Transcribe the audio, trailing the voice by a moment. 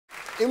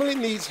Emily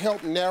needs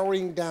help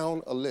narrowing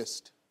down a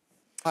list.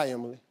 Hi,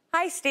 Emily.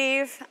 Hi,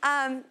 Steve.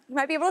 You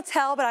might be able to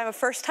tell, but I'm a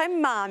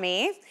first-time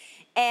mommy,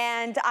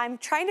 and I'm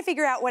trying to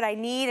figure out what I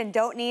need and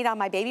don't need on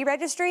my baby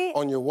registry.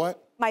 On your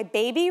what? My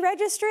baby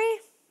registry.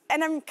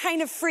 And I'm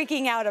kind of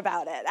freaking out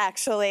about it,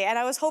 actually. And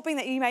I was hoping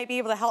that you might be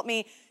able to help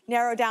me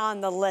narrow down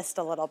the list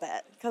a little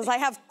bit, because I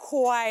have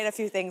quite a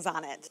few things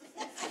on it.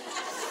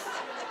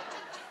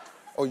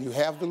 Oh, you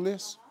have the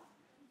list?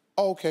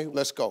 Okay,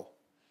 let's go.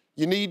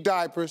 You need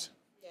diapers,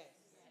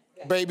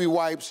 baby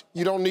wipes.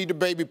 You don't need the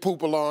baby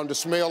poop alarm. The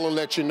smell will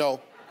let you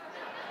know.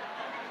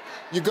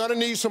 You're gonna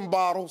need some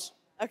bottles.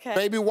 Okay.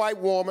 Baby wipe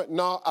warmer.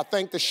 No, I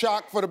think the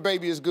shock for the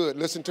baby is good.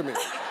 Listen to me.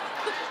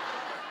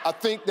 I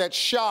think that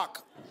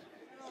shock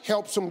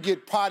helps them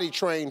get potty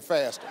trained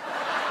faster.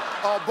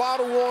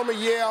 Bottle warmer,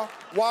 yeah.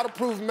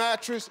 Waterproof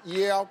mattress,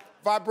 yeah.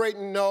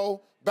 Vibrating,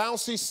 no.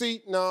 Bouncy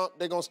seat, no.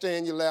 They're gonna stay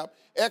in your lap.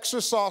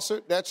 Extra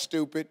saucer, that's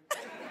stupid.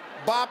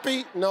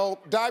 Boppy, no.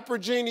 Diaper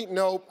genie,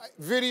 no.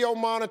 Video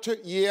monitor,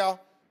 yeah.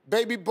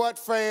 Baby butt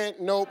fan,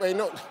 nope. Ain't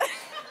no.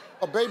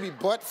 A baby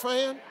butt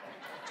fan?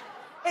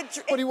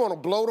 What, do you want to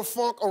blow the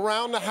funk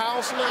around the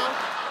house now?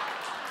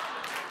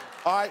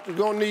 All right, we're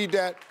gonna need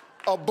that.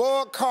 A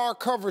bug car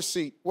cover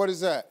seat, what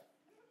is that?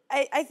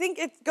 I think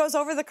it goes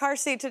over the car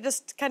seat to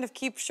just kind of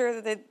keep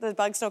sure that the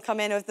bugs don't come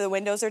in if the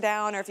windows are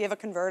down or if you have a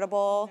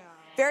convertible. No.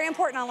 Very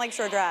important on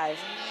Lakeshore Drive.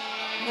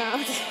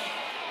 No.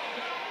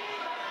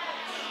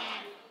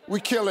 We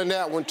killing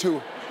that one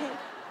too.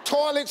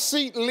 Toilet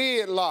seat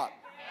lid lock.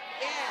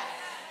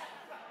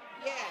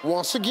 Yeah.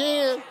 Once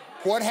again,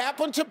 what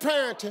happened to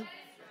parenting?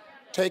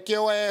 Take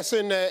your ass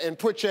in there and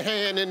put your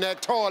hand in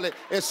that toilet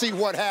and see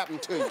what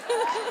happened to you.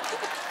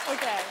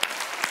 Okay.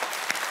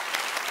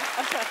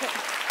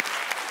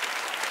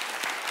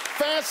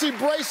 Fancy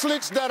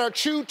bracelets that are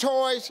chew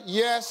toys,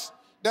 yes.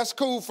 That's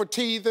cool for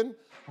teething.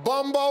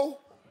 Bumbo,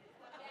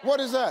 what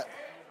is that?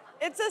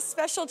 It's a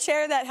special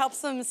chair that helps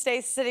them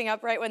stay sitting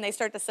upright when they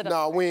start to sit up.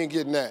 No, we ain't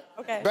getting that.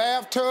 Okay.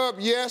 Bathtub,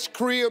 yes.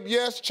 Crib,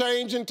 yes.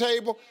 Changing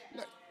table.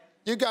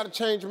 You got to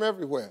change them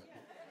everywhere.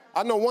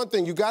 I know one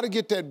thing, you got to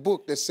get that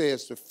book that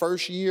says the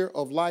first year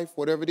of life,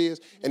 whatever it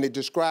is, and it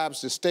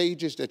describes the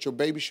stages that your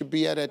baby should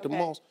be at the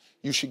most.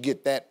 You should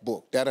get that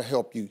book. That'll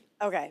help you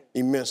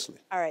immensely.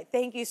 All right,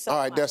 thank you so much.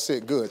 All right, that's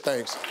it. Good,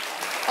 thanks.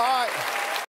 All right.